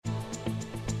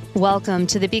Welcome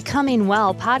to the Becoming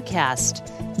Well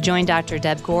podcast. Join Dr.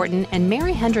 Deb Gorton and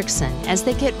Mary Hendrickson as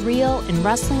they get real in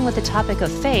wrestling with the topic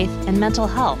of faith and mental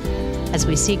health, as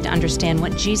we seek to understand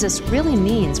what Jesus really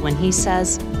means when he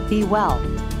says, be well.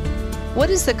 What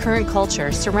is the current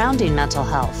culture surrounding mental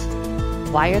health?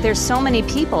 Why are there so many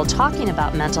people talking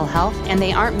about mental health and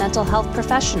they aren't mental health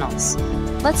professionals?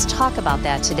 Let's talk about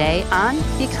that today on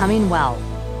Becoming Well.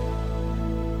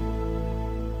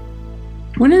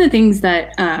 One of the things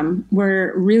that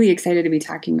we're really excited to be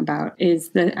talking about is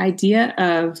the idea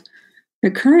of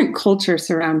the current culture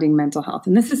surrounding mental health.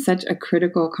 And this is such a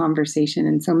critical conversation.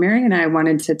 And so Mary and I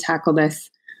wanted to tackle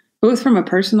this both from a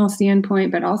personal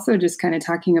standpoint, but also just kind of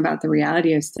talking about the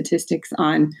reality of statistics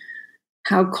on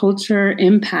how culture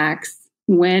impacts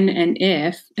when and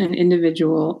if an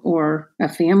individual or a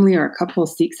family or a couple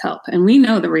seeks help. And we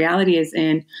know the reality is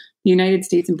in the United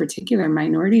States in particular,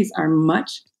 minorities are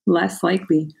much less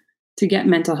likely to get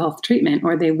mental health treatment,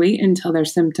 or they wait until their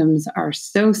symptoms are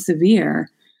so severe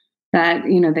that,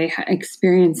 they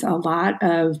experience a lot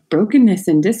of brokenness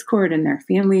and discord in their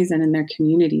families and in their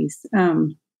communities.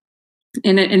 And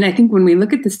I think when we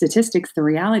look at the statistics, the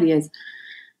reality is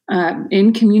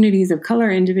in communities of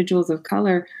color, individuals of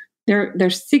color, they're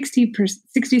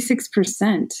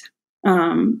 66%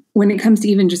 when it comes to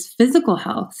even just physical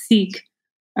health, seek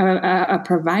a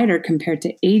provider compared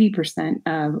to 80%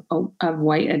 of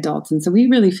white adults. And so we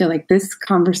really feel like this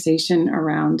conversation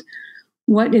around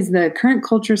what is the current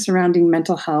culture surrounding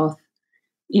mental health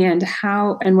and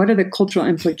what are the cultural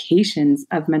implications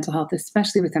of mental health,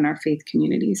 especially within our faith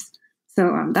communities.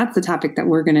 So that's the topic that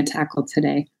we're going to tackle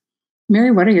today.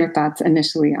 Mary, what are your thoughts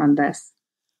initially on this?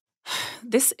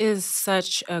 This is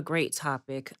such a great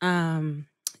topic.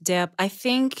 Deb, I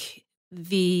think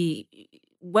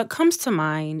what comes to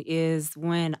mind is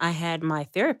when I had my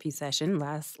therapy session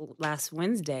last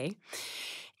Wednesday,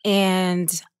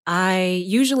 and I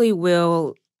usually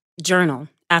will journal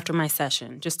after my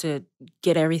session just to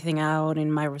get everything out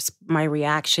and my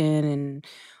reaction and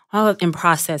all of in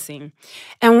processing.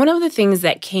 And one of the things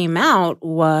that came out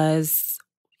was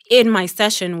in my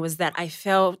session was that I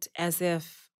felt as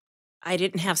if I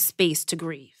didn't have space to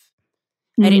grieve.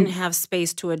 Mm-hmm. I didn't have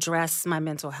space to address my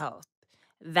mental health.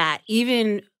 That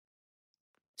even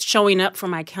showing up for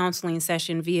my counseling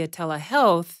session via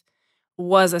telehealth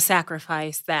was a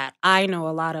sacrifice that I know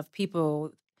a lot of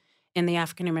people in the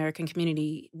African American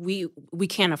community, we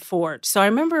can't afford. So I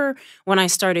remember when I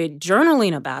started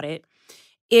journaling about it,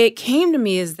 it came to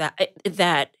me as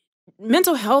that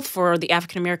mental health for the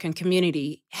African American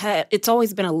community it's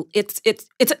always been it's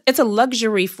a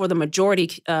luxury for the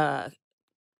majority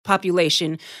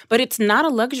population, but it's not a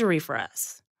luxury for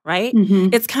us. Right? Mm-hmm.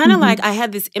 It's kind of like I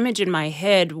had this image in my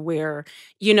head where,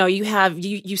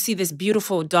 you see this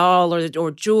beautiful doll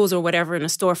or jewels or whatever in a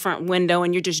storefront window,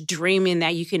 and you're just dreaming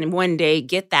that you can one day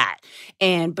get that.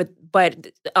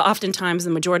 But oftentimes the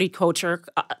majority culture,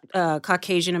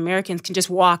 Caucasian Americans can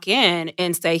just walk in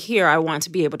and say, here, I want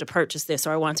to be able to purchase this,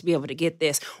 or I want to be able to get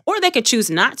this. Or they could choose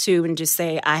not to and just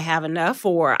say, I have enough,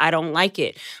 or I don't like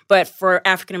it. But for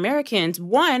African Americans,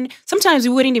 sometimes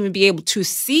we wouldn't even be able to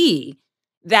see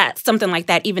that something like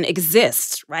that even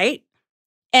exists, right?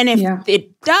 And if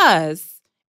it does,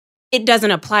 it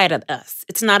doesn't apply to us.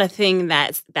 It's not a thing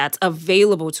that's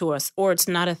available to us, or it's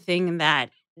not a thing that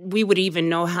we would even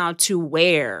know how to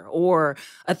wear, or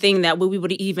a thing that we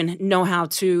would even know how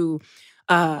to,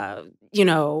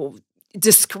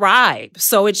 describe.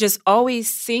 So it just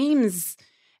always seems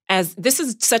this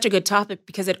is such a good topic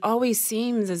because it always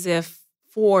seems as if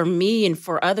for me and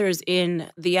for others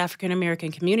in the African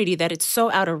American community that it's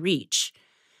so out of reach.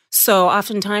 So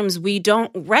oftentimes we don't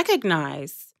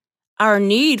recognize our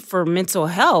need for mental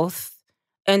health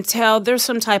until there's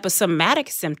some type of somatic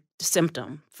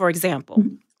symptom, for example.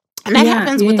 And that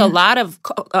happens with a lot of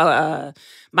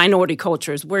minority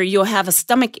cultures where you'll have a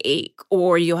stomach ache,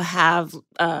 or you'll have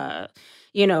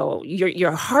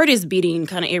your heart is beating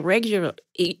kind of irregular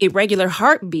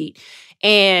heartbeat.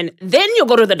 And then you'll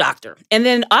go to the doctor. And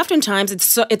then oftentimes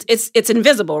it's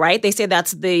invisible, right? They say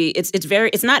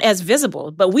it's not as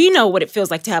visible, but we know what it feels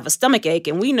like to have a stomach ache,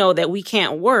 and we know that we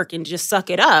can't work and just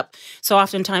suck it up. So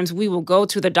oftentimes we will go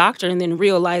to the doctor and then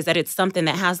realize that it's something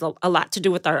that has a lot to do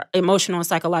with our emotional and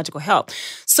psychological health.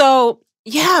 So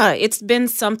yeah, it's been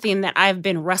something that I've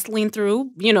been wrestling through.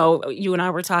 You and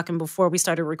I were talking before we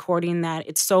started recording that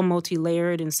it's so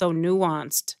multi-layered and so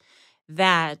nuanced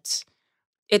that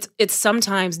it's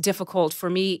sometimes difficult for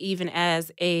me, even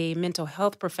as a mental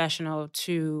health professional,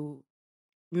 to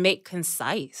make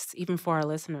concise, even for our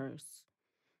listeners.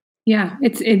 Yeah,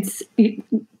 it's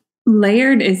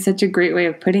layered is such a great way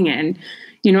of putting it. And,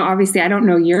 obviously I don't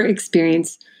know your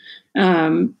experience.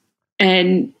 And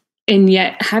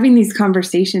yet having these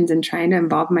conversations and trying to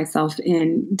involve myself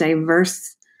in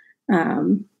diverse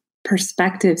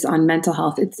perspectives on mental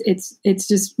health, it's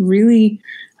just really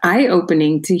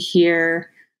eye-opening to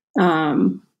hear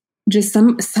just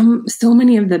so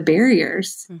many of the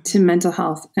barriers to mental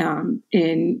health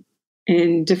in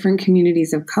different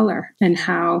communities of color, and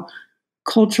how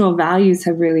cultural values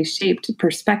have really shaped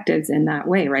perspectives in that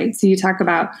way, right? So you talk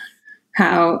about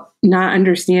how not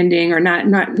understanding or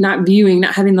not viewing,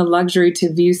 not having the luxury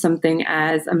to view something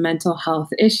as a mental health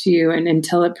issue and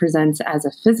until it presents as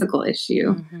a physical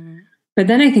issue. But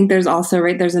then I think there's also,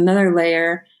 right, there's another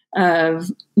layer of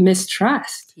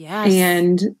mistrust. Yes.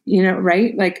 And,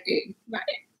 right, like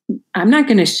I'm not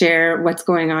going to share what's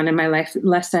going on in my life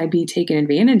lest I be taken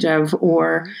advantage of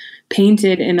or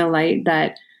painted in a light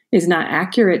that is not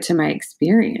accurate to my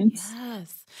experience.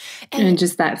 Yes. And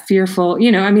just that fearful,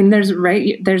 there's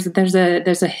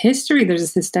a history, there's a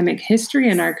systemic history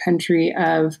in our country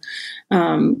of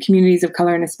communities of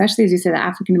color, and especially, as you say, the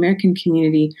African American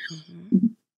community,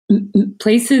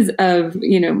 places of,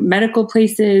 medical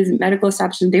places, medical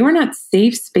establishments, they were not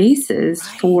safe spaces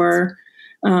for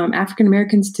African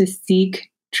Americans to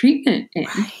seek treatment in.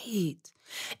 Right.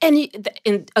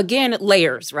 And again,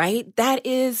 layers, right? That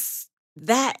is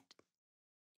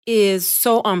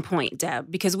so on point,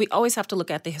 Deb, because we always have to look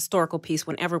at the historical piece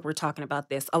whenever we're talking about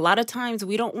this. A lot of times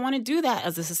we don't want to do that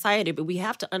as a society, but we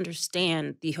have to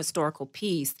understand the historical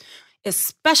piece,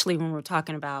 especially when we're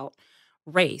talking about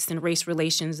race and race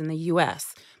relations in the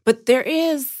U.S. But there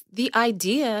is the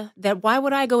idea that why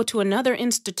would I go to another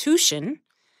institution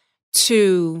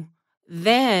to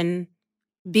then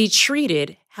be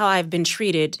treated how I've been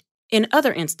treated in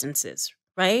other instances,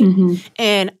 right?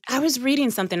 And I was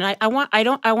reading something, and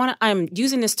I'm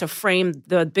using this to frame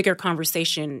the bigger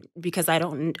conversation because I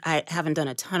haven't done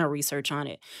a ton of research on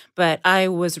it. But I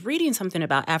was reading something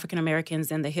about African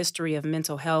Americans and the history of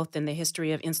mental health and the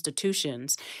history of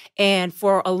institutions. And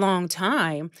for a long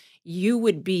time, you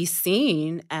would be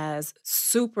seen as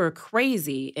super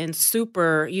crazy and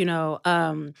super,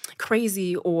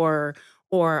 crazy, or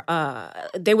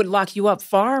they would lock you up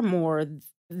far more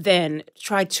than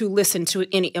try to listen to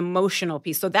any emotional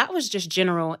piece. So that was just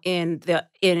general in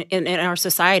our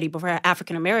society before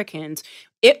African Americans.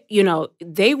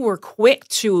 They were quick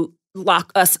to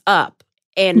lock us up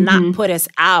and not put us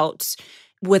out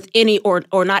with any or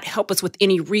not help us with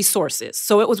any resources.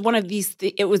 So it was one of these.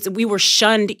 We were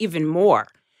shunned even more,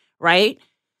 right?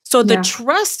 So the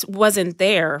trust wasn't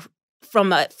there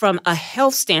from a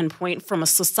health standpoint, from a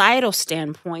societal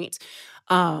standpoint.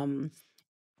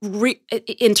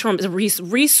 In terms of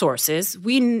resources,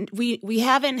 we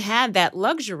haven't had that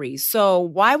luxury. So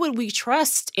why would we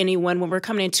trust anyone when we're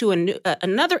coming into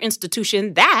another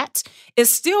institution that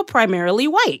is still primarily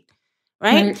white,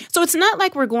 right? So it's not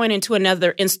like we're going into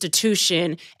another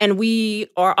institution and we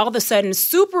are all of a sudden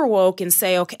super woke and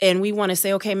say, okay, and we want to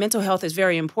say, okay, mental health is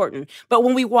very important. But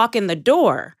when we walk in the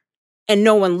door and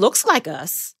no one looks like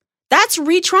us, that's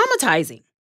re-traumatizing.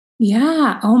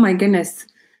 Yeah. Oh my goodness.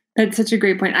 That's such a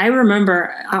great point. I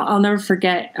remember, I'll never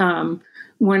forget,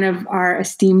 one of our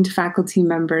esteemed faculty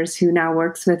members who now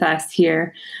works with us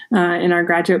here in our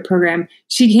graduate program.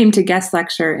 She came to guest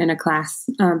lecture in a class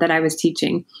that I was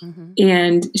teaching.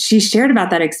 And she shared about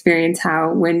that experience,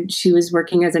 how when she was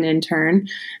working as an intern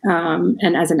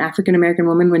and as an African-American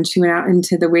woman, when she went out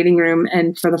into the waiting room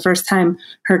and for the first time,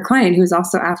 her client, who was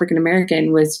also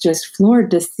African-American, was just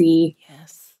floored to see,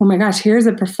 oh my gosh, here's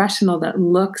a professional that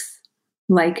looks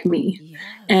like me.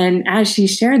 And as she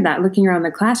shared that, looking around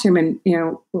the classroom, and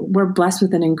we're blessed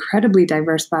with an incredibly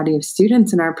diverse body of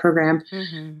students in our program,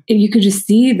 and you could just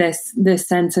see this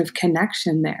sense of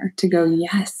connection there, to go,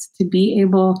 yes, to be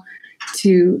able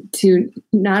to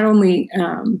not only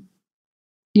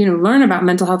learn about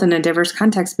mental health in a diverse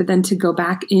context, but then to go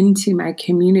back into my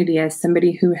community as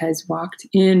somebody who has walked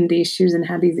in these shoes and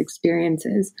had these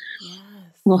experiences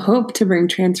will hope to bring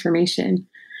transformation.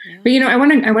 But, I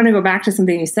want to go back to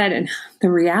something you said, and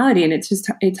the reality, and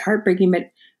it's heartbreaking,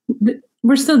 but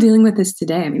we're still dealing with this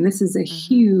today. I mean, this is a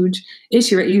huge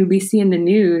issue, right? We see in the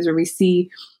news or we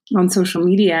see on social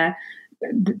media,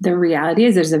 the reality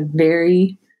is there's a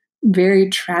very, very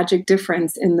tragic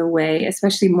difference in the way,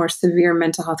 especially more severe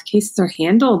mental health cases are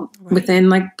handled within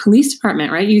like police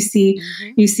department, right? You see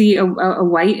a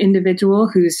white individual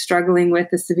who's struggling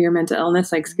with a severe mental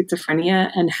illness like schizophrenia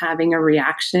and having a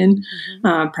reaction,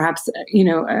 perhaps,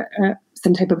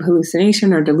 some type of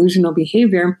hallucination or delusional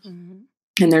behavior.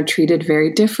 and they're treated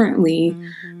very differently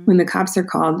when the cops are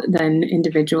called than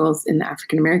individuals in the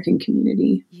African American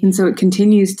community. Yeah. And so it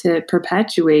continues to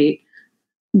perpetuate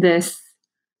this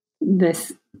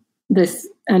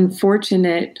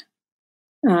unfortunate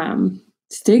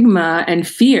stigma and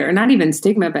fear, not even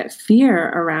stigma, but fear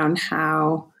around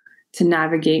how to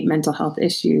navigate mental health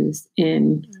issues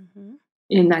in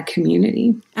that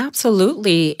community.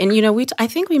 Absolutely. And, I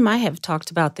think we might have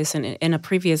talked about this in a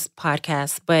previous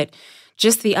podcast, but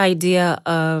just the idea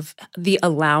of the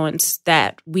allowance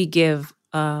that we give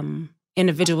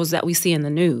individuals that we see in the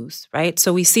news, right?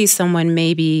 So we see someone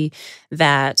maybe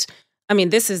that,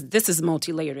 this is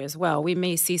multi-layered as well. We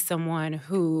may see someone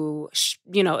who,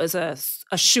 is a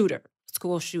shooter,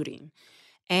 school shooting.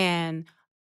 And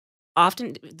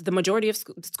often the majority of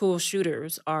school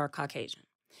shooters are Caucasian.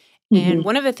 And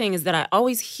one of the things that I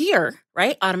always hear,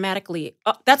 right, automatically,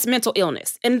 that's mental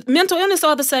illness. And mental illness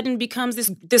all of a sudden becomes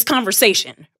this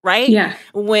conversation, right? Yeah.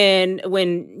 When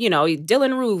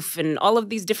Dylan Roof and all of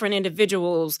these different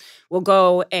individuals will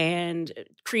go and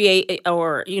create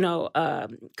or,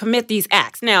 commit these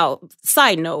acts. Now,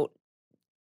 side note,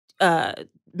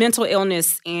 mental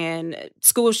illness and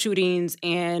school shootings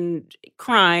and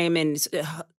crime and,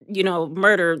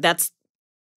 murder,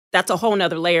 that's a whole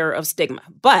nother layer of stigma.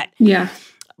 But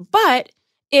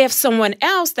if someone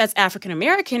else that's African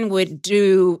American would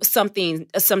do some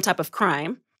type of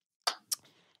crime,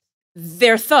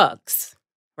 they're thugs,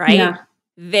 right? Yeah.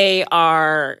 They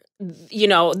are,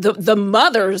 the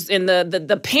mothers and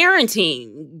the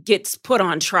parenting gets put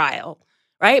on trial,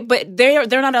 right? But they're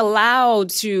not allowed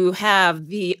to have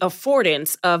the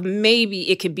affordance of maybe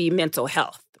it could be mental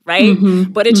health. Right.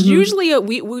 But it's usually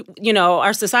we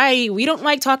our society, we don't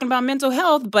like talking about mental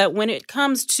health. But when it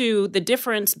comes to the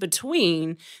difference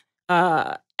between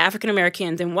African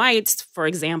Americans and whites, for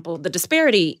example, the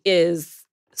disparity is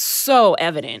so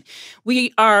evident.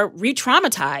 We are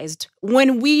re-traumatized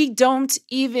when we don't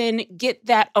even get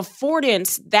that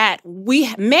affordance that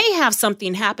we may have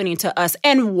something happening to us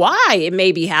and why it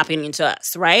may be happening to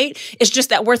us, right? It's just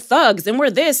that we're thugs and we're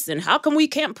this, and how come we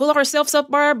can't pull ourselves up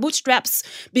by our bootstraps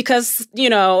because,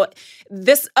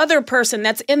 this other person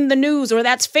that's in the news or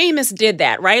that's famous did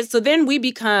that, right? So then we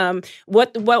become,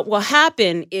 what will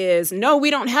happen is, no,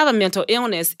 we don't have a mental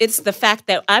illness. It's the fact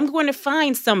that I'm going to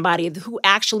find somebody who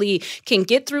actually can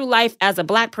get through life as a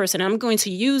Black person. I'm going to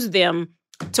use them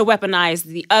to weaponize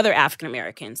the other African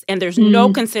Americans. And there's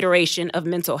no consideration of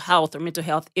mental health or mental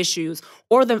health issues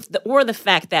or the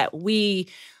fact that we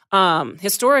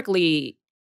historically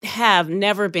have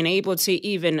never been able to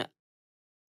even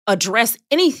address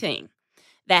anything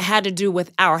that had to do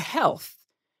with our health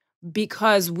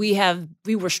because we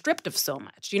were stripped of so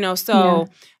much, So I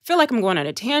feel like I'm going on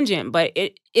a tangent, but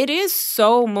it is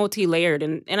so multi-layered.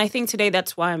 And I think today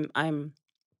that's why I'm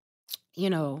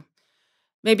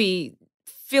maybe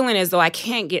feeling as though I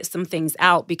can't get some things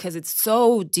out because it's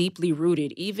so deeply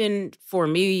rooted, even for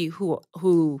me who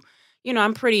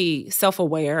I'm pretty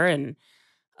self-aware and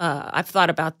I've thought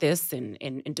about this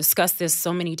and discussed this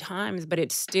so many times, but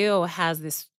it still has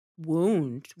this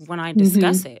wound when I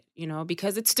discuss it,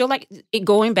 because it's still like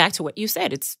going back to what you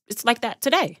said. It's like that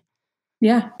today.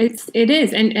 Yeah, it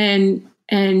is.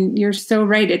 And you're so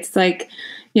right. It's like,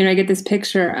 I get this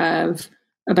picture of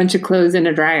a bunch of clothes in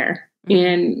a dryer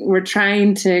and we're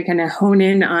trying to kind of hone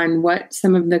in on what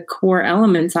some of the core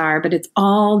elements are, but it's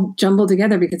all jumbled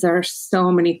together because there are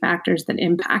so many factors that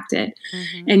impact it.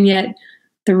 And yet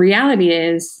the reality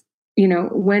is,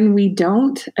 when we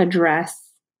don't address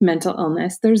mental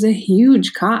illness, there's a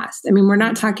huge cost. We're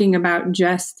not talking about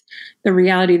just the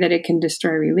reality that it can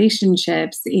destroy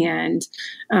relationships and,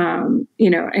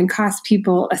 and cost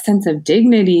people a sense of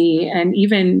dignity and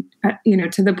even,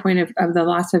 to the point of the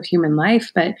loss of human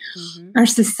life, but our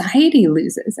society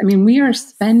loses. We are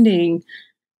spending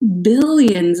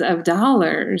billions of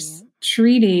dollars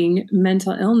treating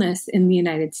mental illness in the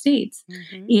United States.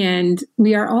 And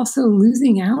we are also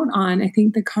losing out on, I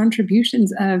think, the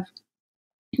contributions of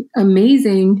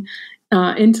amazing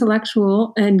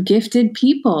intellectual and gifted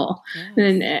people.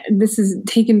 And this is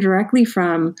taken directly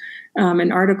from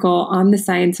an article on the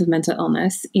science of mental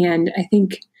illness. And I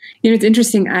think, it's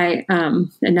interesting. And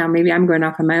now maybe I'm going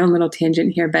off on my own little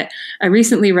tangent here, but I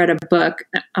recently read a book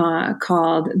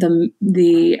called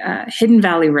the Hidden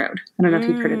Valley Road. I don't know if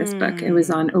you've heard of this book. It was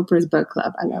on Oprah's book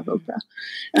club. I love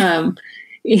Oprah.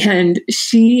 And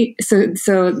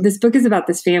so this book is about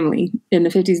this family in the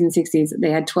 50s and 60s. They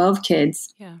had 12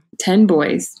 kids, 10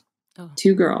 boys,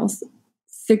 2 girls.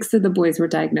 6 of the boys were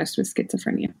diagnosed with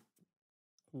schizophrenia.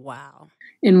 Wow.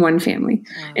 in one family.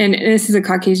 Wow. And this is a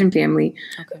Caucasian family.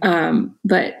 Okay.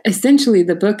 But essentially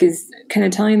the book is kind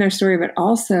of telling their story, but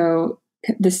also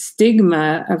the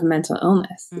stigma of mental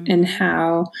illness and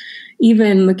how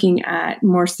even looking at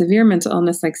more severe mental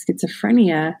illness like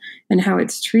schizophrenia and how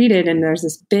it's treated. And there's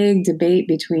this big debate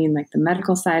between like the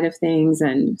medical side of things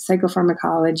and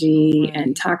psychopharmacology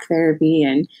and talk therapy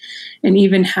and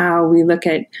even how we look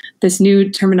at this new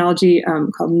terminology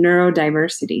called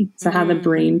neurodiversity. So how the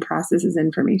brain processes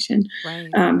information.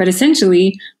 Right. But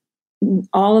essentially,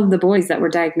 all of the boys that were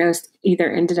diagnosed either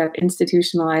ended up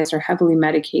institutionalized or heavily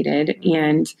medicated.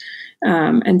 And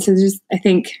so just, I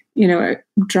think,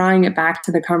 drawing it back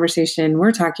to the conversation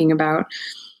we're talking about,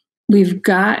 we've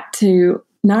got to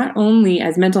not only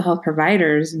as mental health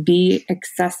providers be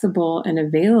accessible and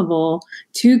available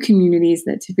to communities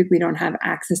that typically don't have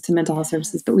access to mental health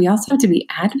services, but we also have to be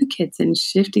advocates in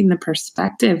shifting the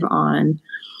perspective on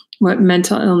what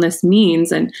mental illness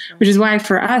means. And which is why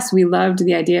for us, we loved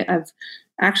the idea of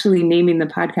actually naming the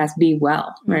podcast Be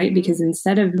Well, right? Because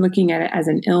instead of looking at it as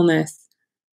an illness,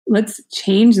 let's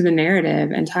change the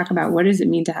narrative and talk about what does it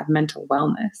mean to have mental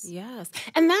wellness. Yes.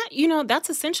 And that,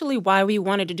 that's essentially why we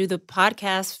wanted to do the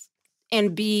podcast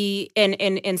and be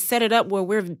and set it up where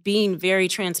we're being very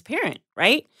transparent,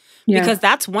 right? Yeah. Because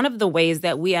that's one of the ways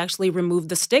that we actually remove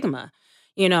the stigma.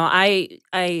 I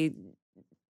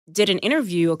did an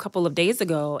interview a couple of days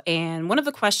ago, and one of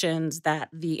the questions that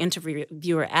the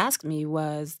interviewer asked me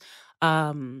was,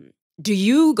 do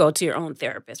you go to your own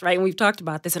therapist, right? And we've talked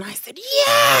about this, and I said,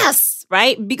 yes,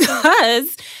 right?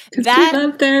 Because we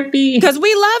love therapy. Because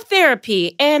we love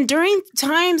therapy. And during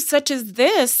times such as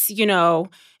this,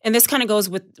 and this kind of goes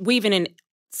with weaving in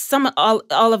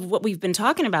all of what we've been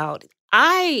talking about,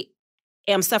 I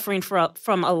am suffering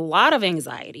from a lot of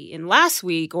anxiety. And last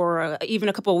week, or even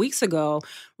a couple of weeks ago,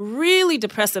 really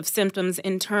depressive symptoms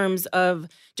in terms of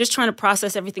just trying to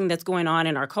process everything that's going on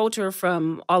in our culture,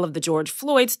 from all of the George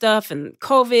Floyd stuff and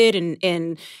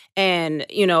COVID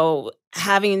and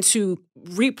having to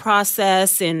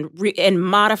reprocess and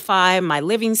modify my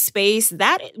living space.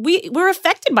 That we're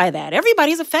affected by that.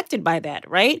 Everybody's affected by that,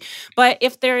 right? But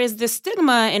if there is this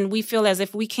stigma and we feel as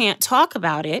if we can't talk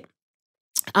about it,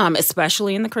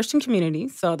 especially in the Christian community,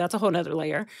 so that's a whole nother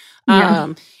layer,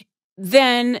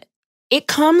 then it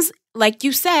comes, like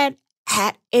you said,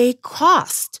 at a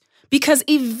cost. Because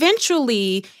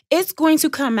eventually it's going to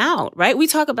come out, right? We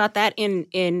talk about that in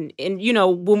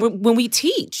when we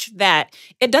teach, that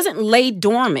it doesn't lay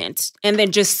dormant and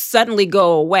then just suddenly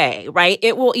go away, right?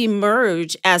 It will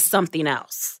emerge as something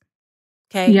else.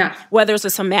 Okay? Yeah. Whether it's a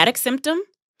somatic symptom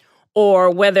or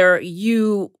whether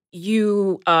you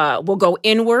will go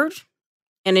inward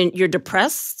and then you're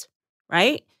depressed,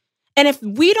 right? And if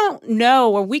we don't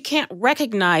know or we can't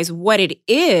recognize what it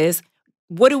is,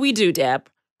 what do, Deb?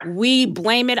 We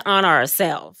blame it on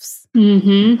ourselves.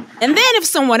 Mm-hmm. And then if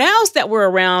someone else that we're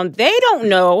around, they don't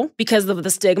know because of the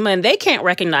stigma and they can't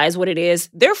recognize what it is,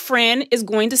 their friend is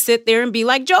going to sit there and be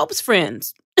like Job's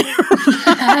friends.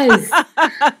 Yes.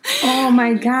 Oh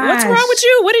my gosh. What's wrong with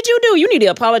you? What did you do? You need to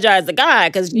apologize to God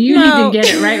because you need to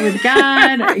get it right with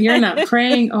God. You're not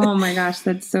praying. Oh my gosh,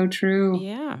 that's so true.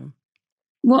 Yeah.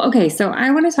 Well, okay, so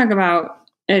I want to talk about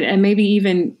and maybe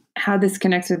even how this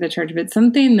connects with the church, but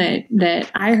something that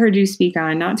I heard you speak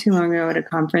on not too long ago at a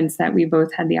conference that we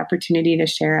both had the opportunity to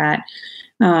share at.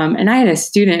 And I had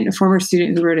a former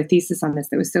student who wrote a thesis on this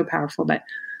that was so powerful, but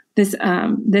this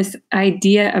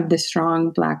idea of the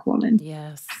strong Black woman.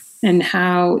 Yes. And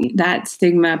how that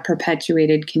stigma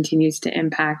perpetuated continues to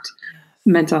impact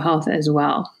mental health as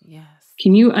well. Yes.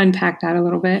 Can you unpack that a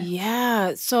little bit?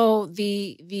 Yeah. So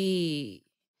the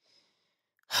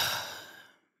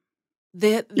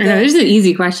I know, this is an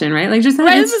easy question, right? Like, just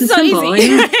right, it's this is so simple.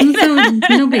 easy. It's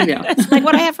no big deal. It's like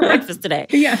what I have for breakfast today.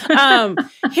 Yeah.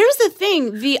 Here's the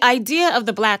thing: the idea of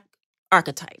the Black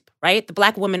archetype, right? The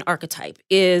Black woman archetype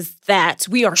is that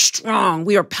we are strong,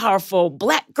 we are powerful,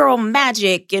 Black girl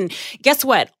magic, and guess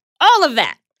what? All of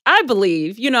that, I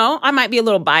believe. I might be a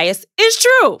little biased. Is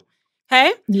true.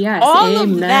 Okay. Yes. All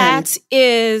amen. of that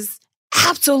is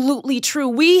absolutely true.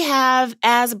 We have,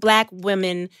 as Black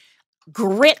women,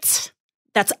 grit.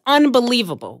 That's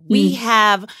unbelievable.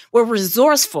 We're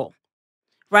resourceful,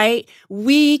 right?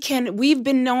 We've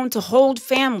been known to hold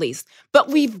families, but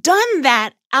we've done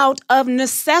that out of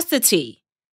necessity,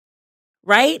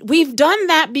 right? We've done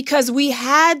that because we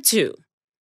had to.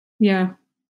 Yeah.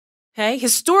 Okay.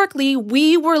 Historically,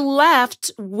 we were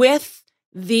left with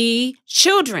the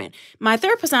children. My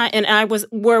therapist and I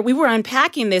we were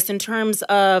unpacking this in terms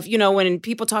of, when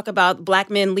people talk about Black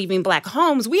men leaving Black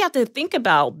homes, we have to think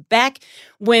about back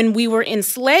when we were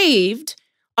enslaved,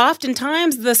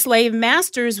 oftentimes the slave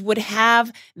masters would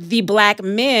have the Black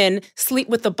men sleep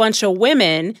with a bunch of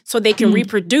women so they can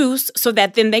reproduce, so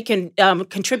that then they can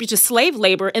contribute to slave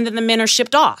labor, and then the men are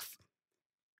shipped off.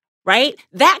 Right?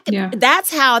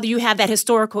 That's how you have that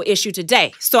historical issue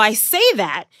today. So I say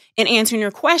that in answering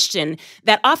your question,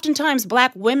 that oftentimes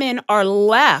Black women are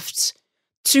left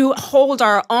to hold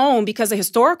our own because of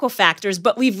historical factors,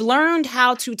 but we've learned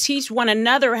how to teach one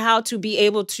another how to be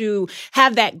able to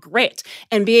have that grit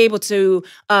and be able to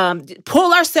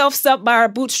pull ourselves up by our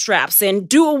bootstraps and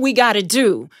do what we got to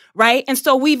do, right? And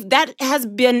so that has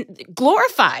been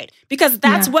glorified because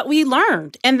that's what we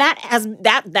learned, and that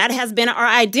has been our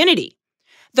identity.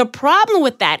 The problem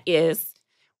with that is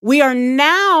we are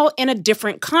now in a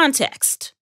different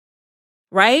context,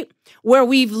 right? Where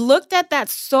we've looked at that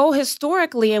so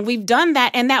historically, and we've done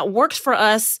that, and that works for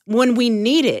us when we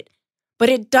need it. But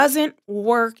it doesn't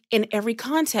work in every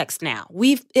context now.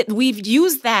 We've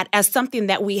used that as something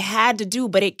that we had to do,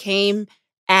 but it came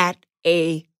at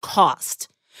a cost.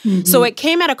 Mm-hmm. So it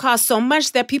came at a cost so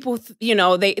much that people,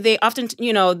 they often,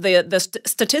 the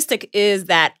statistic is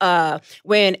that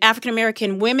when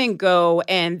African-American women go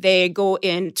and they go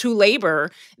into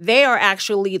labor, they are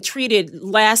actually treated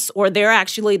less, or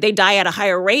they die at a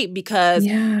higher rate because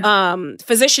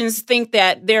physicians think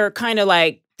that they're kind of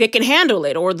like, they can handle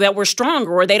it, or that we're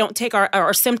stronger, or they don't take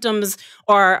our symptoms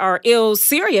or our ills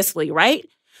seriously, right?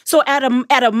 So at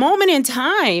a moment in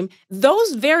time,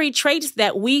 those very traits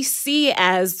that we see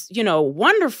as,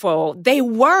 wonderful, they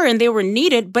were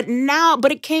needed, but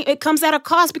it comes at a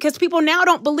cost because people now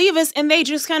don't believe us, and they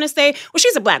just kind of say, well,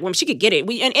 she's a Black woman, she could get it.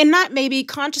 And not maybe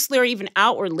consciously or even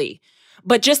outwardly,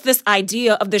 but just this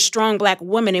idea of the strong Black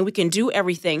woman, and we can do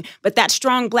everything. But that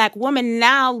strong Black woman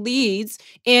now leads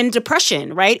in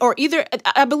depression, right? Or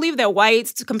I believe that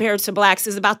whites compared to Blacks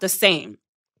is about the same.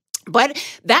 But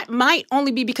that might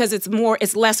only be because it's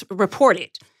less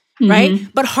reported, right? Mm-hmm.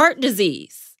 But heart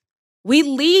disease, we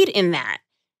lead in that,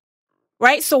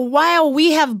 right? So while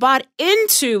we have bought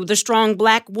into the strong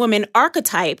Black woman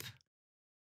archetype,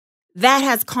 that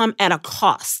has come at a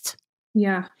cost.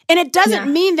 Yeah. And it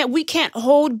doesn't mean that we can't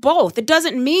hold both. It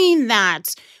doesn't mean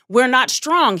that we're not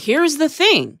strong. Here's the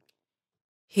thing.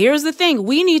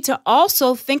 We need to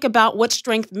also think about what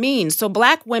strength means. So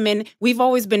Black women, we've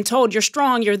always been told you're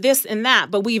strong, you're this and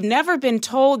that, but we've never been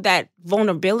told that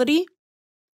vulnerability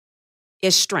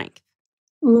is strength.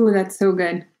 Ooh, that's so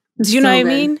good. Do you know what I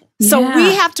mean? Yeah. So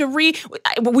we have to we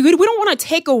don't want to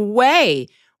take away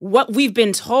what we've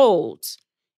been told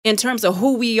in terms of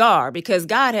who we are, because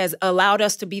God has allowed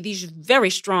us to be these very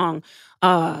strong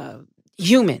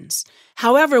humans.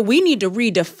 However, we need to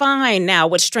redefine now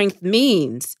what strength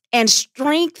means. And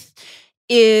strength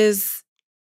is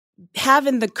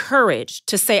having the courage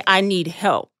to say, I need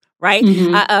help, right?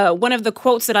 Mm-hmm. One of the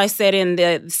quotes that I said in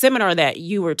the seminar that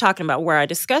you were talking about where I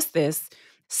discussed this,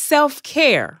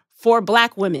 self-care for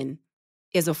Black women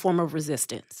is a form of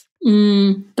resistance.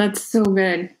 That's so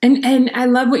good. And I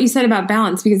love what you said about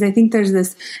balance, because I think there's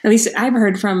this, at least I've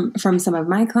heard from some of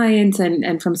my clients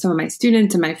and from some of my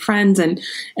students and my friends and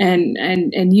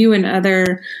you and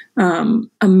other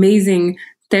amazing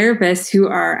therapists who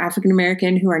are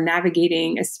African-American, who are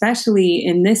navigating, especially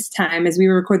in this time, as we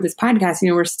record this podcast,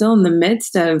 we're still in the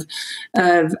midst of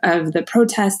the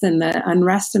protests and the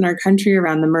unrest in our country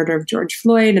around the murder of George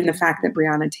Floyd, and the fact that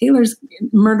Breonna Taylor's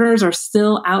murderers are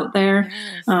still out there,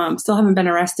 still haven't been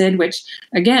arrested, which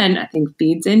again, I think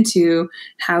feeds into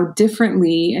how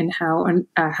differently and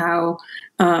how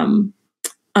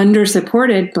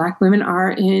undersupported Black women are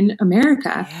in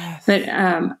America. Yes. But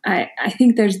I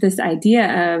think there's this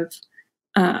idea of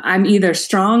I'm either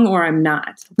strong or I'm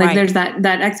not. Like right. There's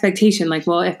that expectation. Like,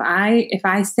 well, if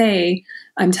I say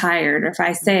I'm tired, or if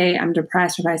I say I'm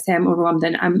depressed, or if I say I'm overwhelmed,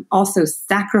 then I'm also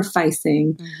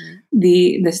sacrificing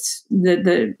the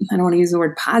I don't want to use the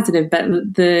word positive, but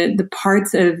the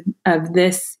parts of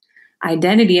this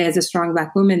identity as a strong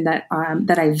Black woman that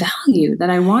I value, that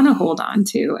I want to hold on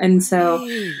to. And so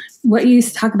what you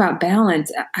talk about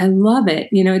balance, I love it.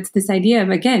 It's this idea of,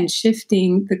 again,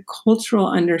 shifting the cultural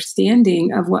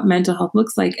understanding of what mental health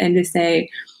looks like, and to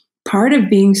say part of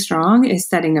being strong is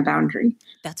setting a boundary.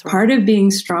 That's right. Part of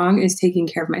being strong is taking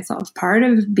care of myself. Part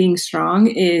of being strong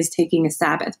is taking a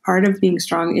Sabbath. Part of being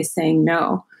strong is saying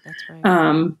no. That's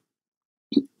right.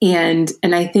 And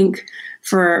I think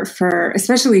for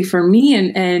especially for me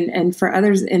and for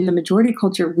others in the majority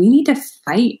culture, we need to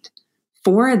fight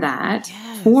for that,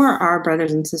 for our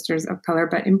brothers and sisters of color,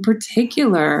 but in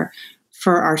particular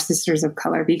for our sisters of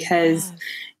color, because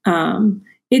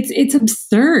it's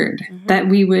absurd that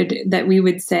we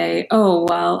would say, oh,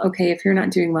 well, okay, if you're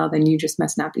not doing well, then you just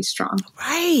must not be strong.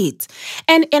 Right.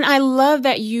 And I love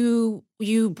that you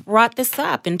brought this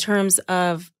up in terms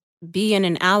of being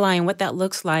an ally and what that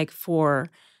looks like for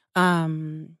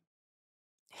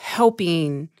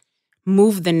helping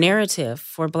move the narrative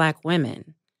for Black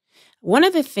women. One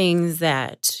of the things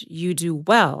that you do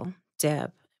well,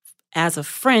 Deb, as a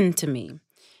friend to me,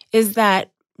 is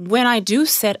that when I do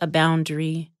set a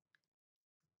boundary,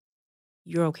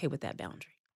 you're okay with that boundary.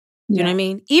 You know what I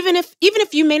mean? Even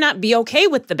if you may not be okay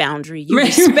with the boundary, you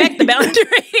respect the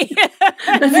boundary.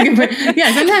 That's a good point.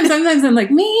 Yeah, sometimes I'm like,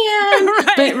 man,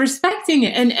 but respecting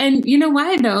it. And you know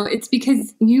why though? It's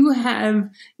because you have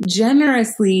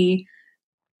generously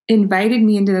invited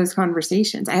me into those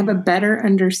conversations. I have a better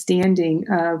understanding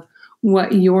of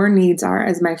what your needs are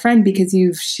as my friend because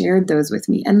you've shared those with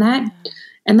me. And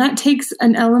that takes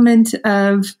an element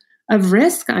of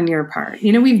risk on your part.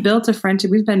 You know, we've built a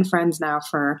friendship. We've been friends now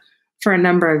for a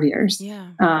number of years. Yeah.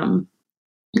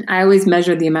 I always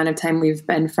measure the amount of time we've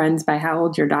been friends by how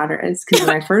old your daughter is. Because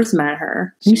when I first met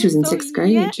her, I think she was in sixth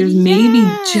grade. Yeah, she was maybe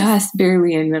just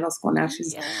barely in middle school. Now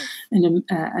she's an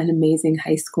amazing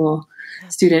high school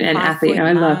student and athlete. And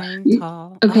I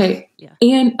love. Okay,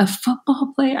 and a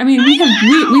football player. I mean, we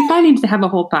probably need to have a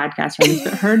whole podcast on this.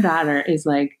 But her daughter is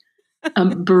like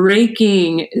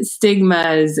breaking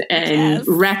stigmas and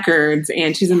records,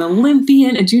 and she's an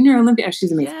Olympian, a junior Olympian. Oh,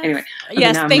 she's amazing. Anyway,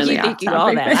 thank you,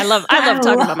 all that. I love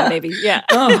talking about my baby. Yeah,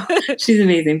 she's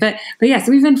amazing. But yeah,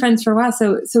 so we've been friends for a while.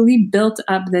 So we built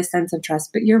up this sense of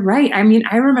trust. But you're right. I mean,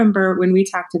 I remember when we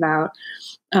talked about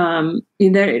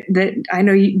that. I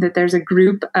know that there's a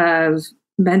group of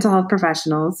mental health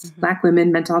professionals, Black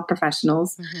women mental health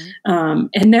professionals.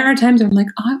 And there are times where I'm like,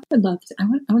 oh, I would love to, I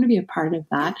want to be a part of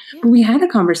that. But we had a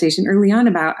conversation early on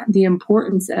about the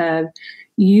importance of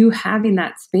you having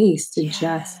that space to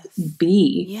just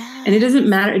be. And it doesn't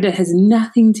matter. It has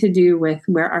nothing to do with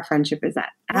where our friendship is at.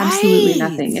 Absolutely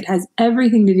nothing. It has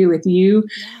everything to do with you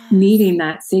needing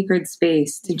that sacred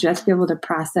space to just be able to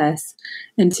process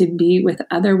and to be with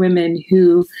other women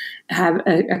who have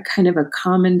a kind of a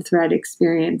common thread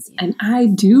experience. And I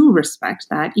do respect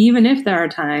that, even if there are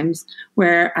times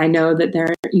where I know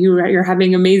that you're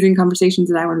having amazing conversations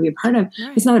that I want to be a part of.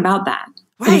 It's not about that.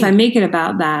 And if I make it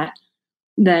about that,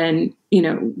 then,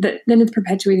 then it's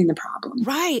perpetuating the problem.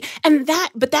 Right.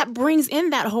 But that brings in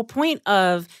that whole point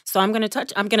of, so I'm going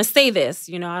to say this,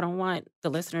 I don't want the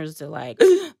listeners to like,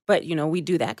 but we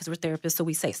do that because we're therapists, so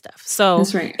we say stuff. So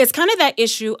that's right. It's kind of that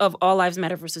issue of all lives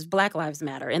matter versus Black lives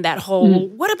matter. And that whole,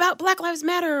 what about Black lives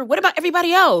matter? What about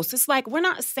everybody else? It's like, we're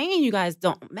not saying you guys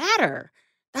don't matter.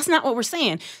 That's not what we're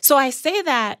saying. So I say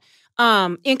that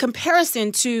in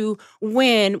comparison to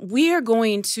when we're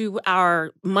going to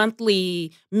our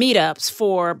monthly meetups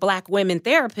for Black women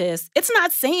therapists, it's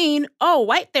not saying, oh,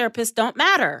 white therapists don't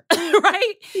matter,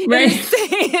 right?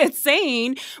 It's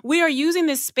saying we are using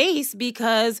this space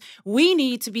because we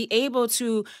need to be able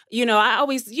to, I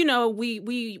always,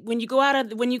 when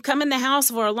you come in the house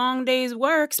for a long day's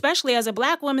work, especially as a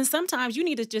Black woman, sometimes you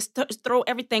need to just throw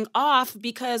everything off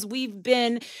because we've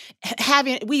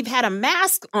had a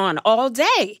mask on all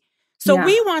day. So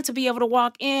we want to be able to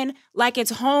walk in like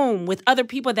it's home with other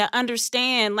people that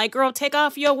understand, like, girl, take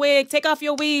off your wig, take off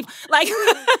your weave. Like,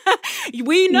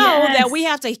 we know that we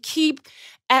have to keep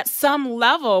at some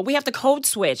level, we have to code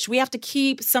switch. We have to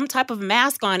keep some type of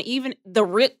mask on, even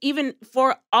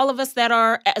for all of us that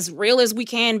are as real as we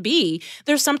can be,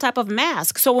 there's some type of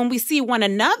mask. So when we see one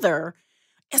another,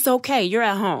 it's okay. You're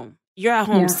at home. You're at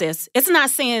home, sis. It's not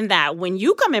saying that when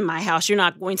you come in my house, you're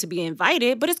not going to be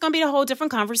invited, but it's going to be a whole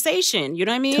different conversation. You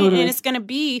know what I mean? Totally. And it's going to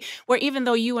be where even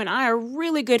though you and I are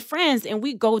really good friends and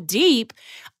we go deep,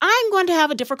 I'm going to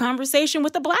have a different conversation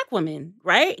with a Black woman,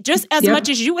 right? Just as much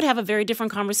as you would have a very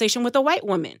different conversation with a white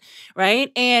woman,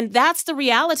 right? And that's the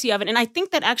reality of it. And I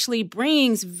think that actually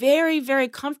brings very, very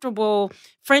comfortable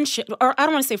friendship, or I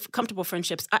don't want to say comfortable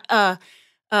friendships,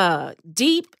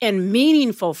 deep and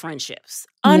meaningful friendships,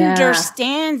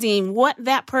 understanding what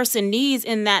that person needs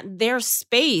in that their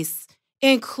space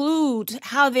includes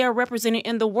how they're represented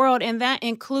in the world, and that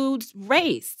includes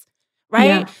race,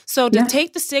 right? So to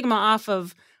take the stigma off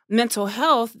of mental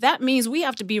health, that means we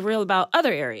have to be real about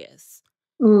other areas.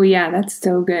 Oh, yeah, that's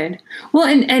so good. Well,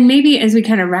 and maybe as we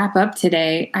kind of wrap up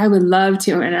today, I would love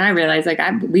to, and I realize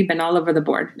we've been all over the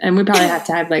board, and we probably have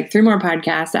to have like 3 more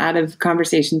podcasts out of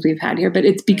conversations we've had here, but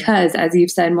it's because, as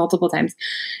you've said multiple times,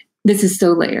 this is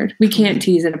so layered. We can't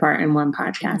tease it apart in one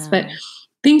podcast, but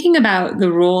thinking about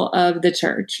the role of the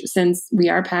church, since we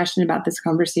are passionate about this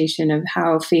conversation of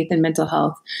how faith and mental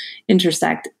health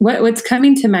intersect, what's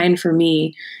coming to mind for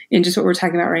me in just what we're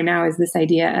talking about right now is this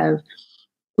idea of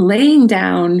laying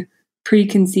down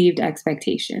preconceived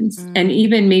expectations and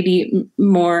even maybe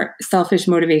more selfish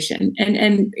motivation.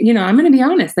 And I'm going to be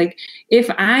honest, like if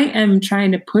I am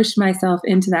trying to push myself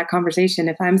into that conversation,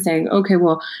 if I'm saying, okay,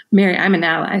 well, Mary, I'm an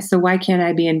ally, so why can't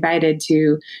I be invited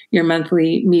to your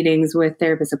monthly meetings with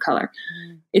therapists of color?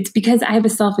 It's because I have a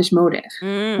selfish motive,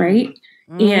 right?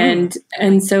 And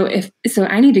so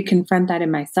I need to confront that in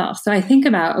myself. So I think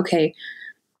about, okay,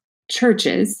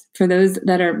 churches, for those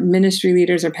that are ministry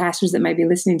leaders or pastors that might be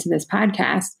listening to this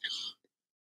podcast,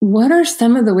 what are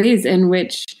some of the ways in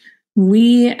which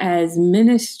we as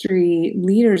ministry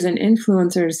leaders and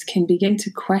influencers can begin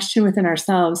to question within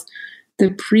ourselves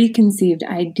the preconceived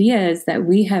ideas that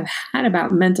we have had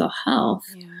about mental health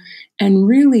and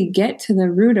really get to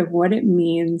the root of what it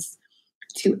means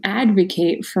to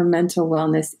advocate for mental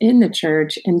wellness in the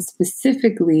church, and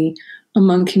specifically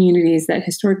among communities that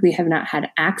historically have not had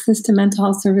access to mental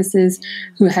health services,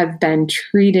 who have been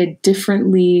treated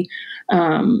differently,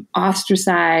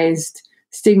 ostracized,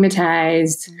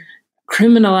 stigmatized,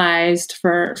 criminalized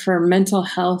for mental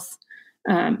health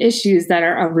issues that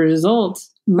are a result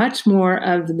much more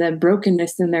of the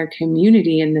brokenness in their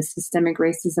community and the systemic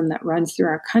racism that runs through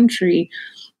our country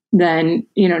than,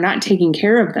 not taking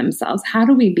care of themselves. How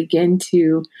do we begin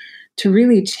to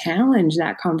really challenge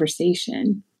that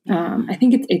conversation? I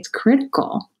think it's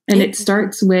critical, and it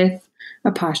starts with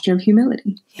a posture of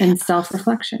humility and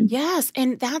self-reflection. Yes,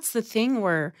 and that's the thing,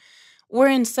 where we're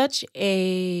in such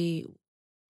a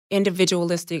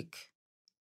individualistic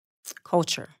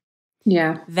culture.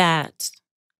 Yeah. That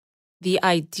the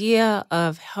idea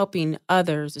of helping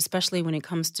others, especially when it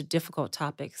comes to difficult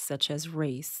topics such as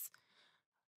race,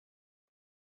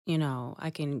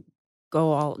 I can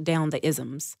go all down the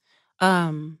isms.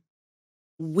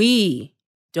 We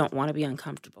don't want to be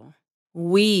uncomfortable.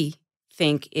 We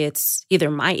think it's either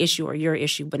my issue or your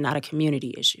issue, but not a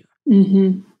community issue,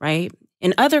 right?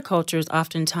 In other cultures,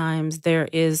 oftentimes there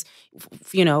is,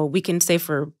 we can say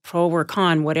for pro or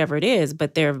con, whatever it is,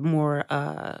 but they're more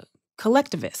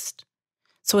collectivist.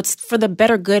 So it's for the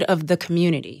better good of the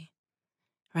community,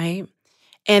 right?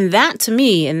 And that, to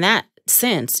me, in that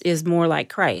sense, is more like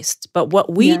Christ. But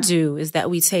what we do is that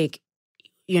we take,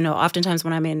 oftentimes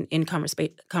when I'm in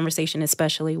conversation,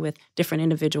 especially with different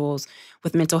individuals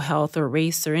with mental health or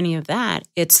race or any of that,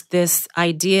 it's this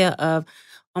idea of,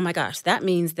 oh my gosh, that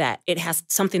means that it has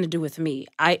something to do with me.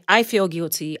 I feel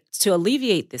guilty. To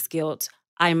alleviate this guilt,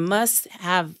 I must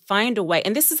find a way,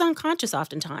 and this is unconscious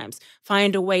oftentimes,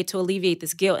 find a way to alleviate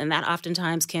this guilt. And that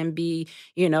oftentimes can be,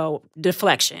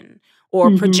 deflection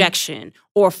or projection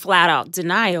or flat out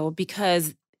denial,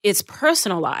 because it's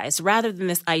personalized rather than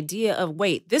this idea of,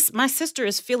 wait, my sister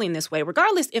is feeling this way.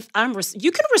 Regardless if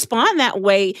you can respond that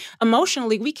way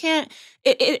emotionally. We can't,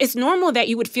 it's normal that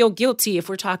you would feel guilty if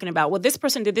we're talking about, well, this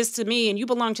person did this to me and you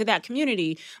belong to that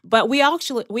community. But we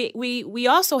actually, we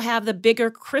also have the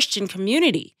bigger Christian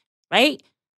community, right?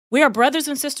 We are brothers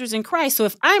and sisters in Christ. So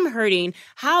if I'm hurting,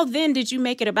 how then did you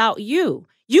make it about you?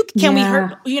 Can we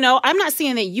hurt? I'm not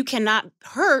saying that you cannot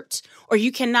hurt or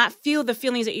you cannot feel the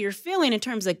feelings that you're feeling in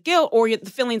terms of guilt or the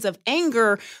feelings of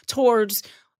anger towards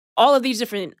all of these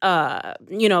different,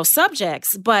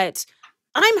 subjects. But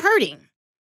I'm hurting.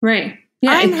 Right.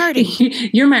 Yeah, I'm hurting.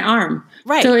 You're my arm.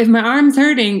 Right. So if my arm's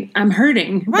hurting, I'm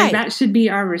hurting. Right. Like that should be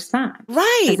our response.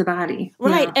 Right. As a body.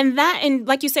 Right. Yeah. And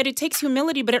like you said, it takes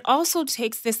humility, but it also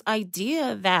takes this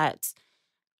idea that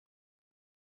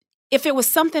if it was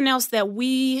something else that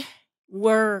we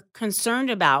were concerned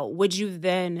about, would you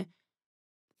then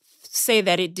say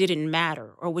that it didn't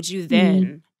matter, or would you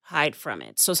then hide from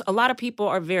it? So a lot of people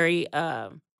are very,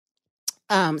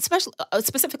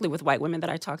 specifically with white women that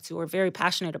I talk to, are very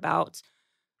passionate about,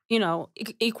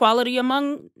 equality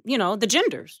among, the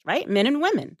genders, right? Men and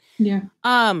women. Yeah.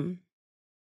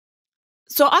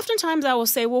 So oftentimes I will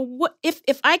say, well, what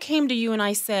if I came to you and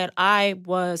I said I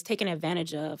was taken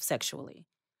advantage of sexually?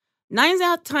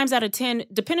 9 times out of 10,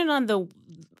 depending on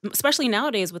especially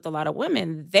nowadays with a lot of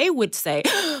women, they would say,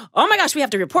 oh my gosh, we have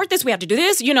to report this, we have to do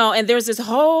this, and there's this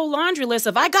whole laundry list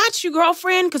of, I got you,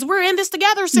 girlfriend, because we're in this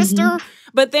together, sister.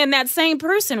 But then that same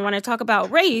person, when I talk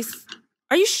about race,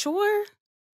 are you sure?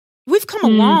 We've come a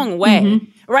long way,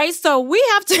 right? So we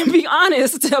have to be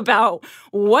honest about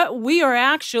what we are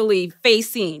actually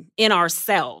facing in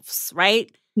ourselves, right?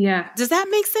 Yeah. Does that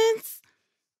make sense?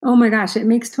 Oh my gosh, it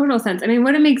makes total sense. I mean,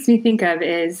 what it makes me think of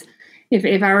is,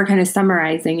 if I were kind of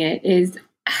summarizing it, is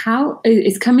how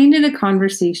is coming to the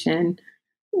conversation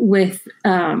with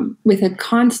a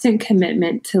constant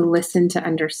commitment to listen, to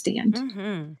understand.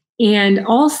 Mm-hmm. And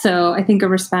also, I think a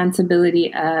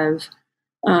responsibility of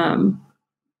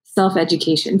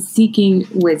self-education, seeking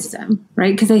wisdom,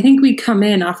 right? Because I think we come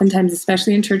in oftentimes,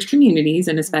 especially in church communities,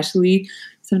 and especially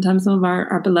sometimes some of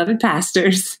our beloved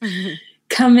pastors, Mm-hmm.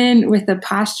 come in with a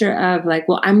posture of like,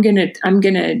 well, I'm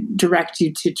gonna direct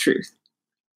you to truth.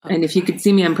 Okay. And if you could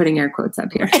see me, I'm putting air quotes up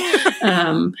here.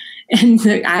 And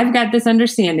so I've got this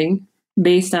understanding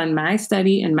based on my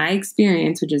study and my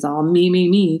experience, which is all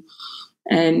me.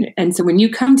 And so when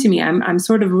you come to me, I'm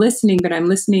sort of listening, but I'm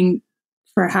listening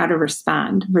for how to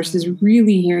respond versus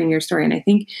really hearing your story. And I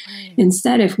think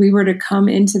instead, if we were to come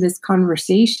into this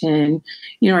conversation,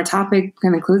 our topic,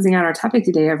 kind of closing out our topic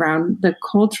today around the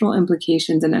cultural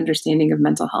implications and understanding of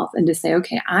mental health, and to say,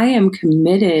 okay, I am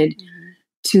committed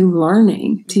to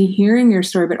learning, to hearing your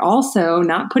story, but also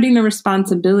not putting the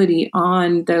responsibility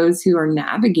on those who are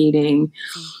navigating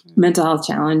mental health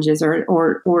challenges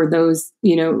or those,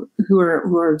 who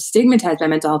are stigmatized by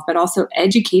mental health, but also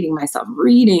educating myself,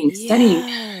 reading,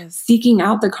 studying, seeking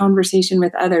out the conversation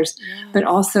with others, but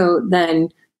also then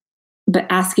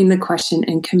asking the question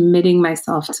and committing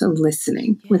myself to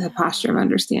listening with a posture of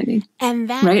understanding. And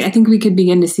that, right? I think we could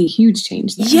begin to see huge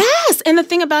change there. Yes. And the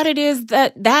thing about it is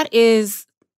that is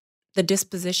the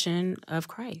disposition of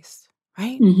Christ,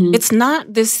 right? Mm-hmm. It's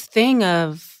not this thing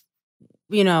of,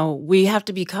 we have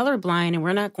to be colorblind and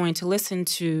we're not going to listen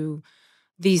to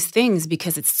these things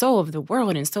because it's so of the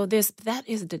world. And so that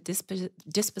is the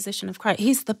disposition of Christ.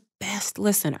 He's the best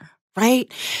listener,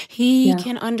 right? He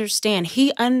can understand.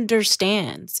 He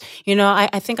understands.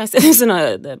 I think I said this in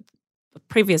the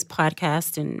previous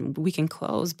podcast, and we can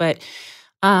close, but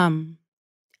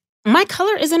my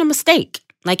color isn't a mistake.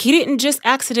 Like, he didn't just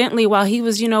accidentally, while he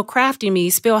was, crafting me,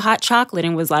 spill hot chocolate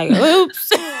and was like,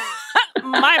 oops,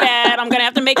 my bad. I'm going to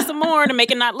have to make some more to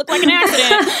make it not look like an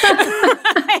accident.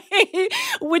 Right?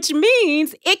 Which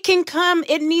means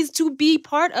it needs to be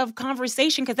part of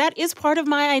conversation, because that is part of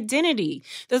my identity.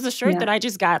 There's a shirt that I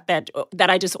just got that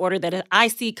I just ordered that I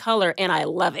see color and I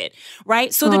love it.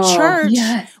 Right? So the church,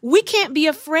 we can't be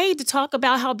afraid to talk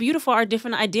about how beautiful our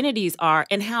different identities are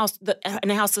and how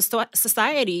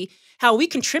society, how we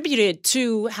contributed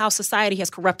to how society has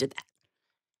corrupted that.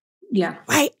 Yeah.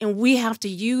 Right. And we have to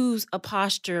use a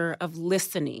posture of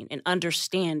listening and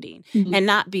understanding and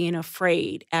not being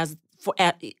afraid as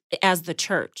the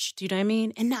church. Do you know what I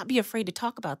mean? And not be afraid to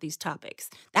talk about these topics.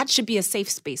 That should be a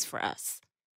safe space for us.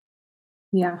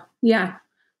 Yeah. Yeah.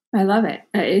 I love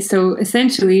it. So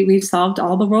essentially, we've solved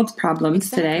all the world's problems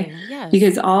today,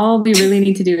 because all we really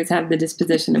need to do is have the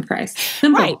disposition of Christ.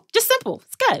 Simple. Right. Just simple.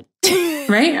 It's good.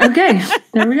 Right? Okay.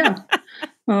 There we go.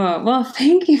 Oh, well,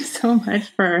 thank you so much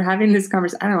for having this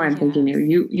conversation. I don't know why I'm thanking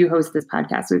you. You host this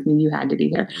podcast with me. You had to be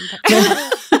here.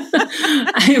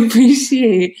 I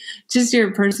appreciate just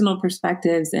your personal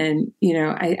perspectives. And,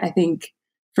 I think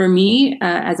for me,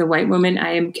 as a white woman,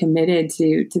 I am committed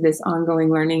to this ongoing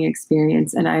learning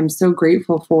experience. And I'm so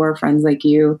grateful for friends like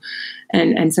you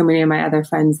and so many of my other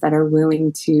friends that are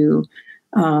willing to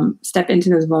step into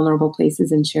those vulnerable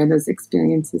places and share those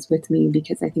experiences with me,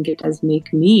 because I think it does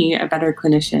make me a better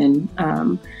clinician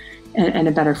and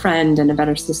a better friend and a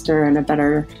better sister and a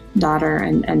better daughter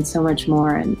and so much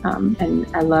more. And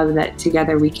I love that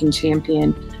together we can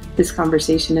champion this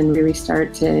conversation and really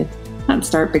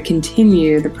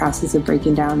continue the process of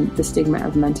breaking down the stigma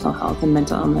of mental health and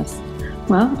mental illness.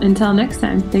 Well, until next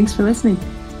time, thanks for listening.